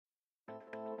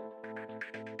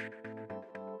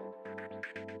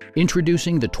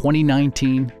Introducing the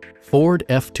 2019 Ford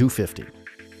F-250.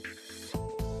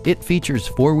 It features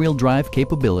four-wheel drive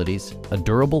capabilities, a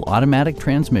durable automatic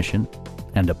transmission,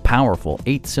 and a powerful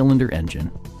 8-cylinder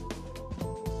engine.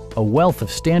 A wealth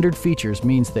of standard features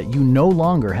means that you no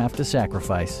longer have to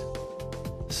sacrifice,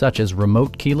 such as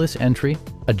remote keyless entry,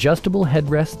 adjustable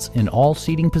headrests in all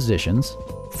seating positions,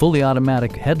 fully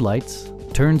automatic headlights,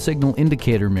 turn signal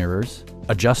indicator mirrors,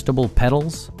 adjustable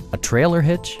pedals, a trailer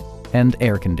hitch, and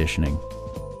air conditioning.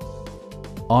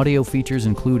 Audio features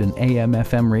include an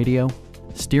AM/FM radio,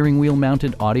 steering wheel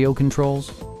mounted audio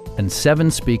controls, and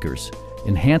 7 speakers,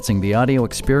 enhancing the audio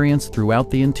experience throughout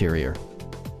the interior.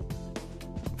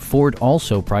 Ford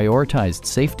also prioritized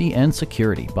safety and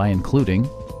security by including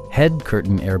head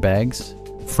curtain airbags,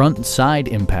 front and side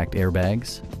impact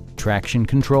airbags, traction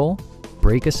control,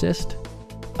 brake assist,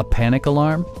 a panic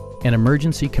alarm, an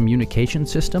emergency communication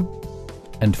system,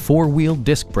 and 4-wheel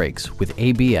disc brakes with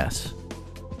ABS.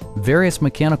 Various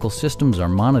mechanical systems are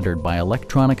monitored by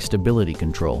electronic stability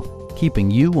control,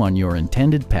 keeping you on your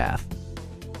intended path.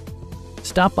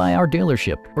 Stop by our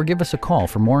dealership or give us a call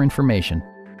for more information.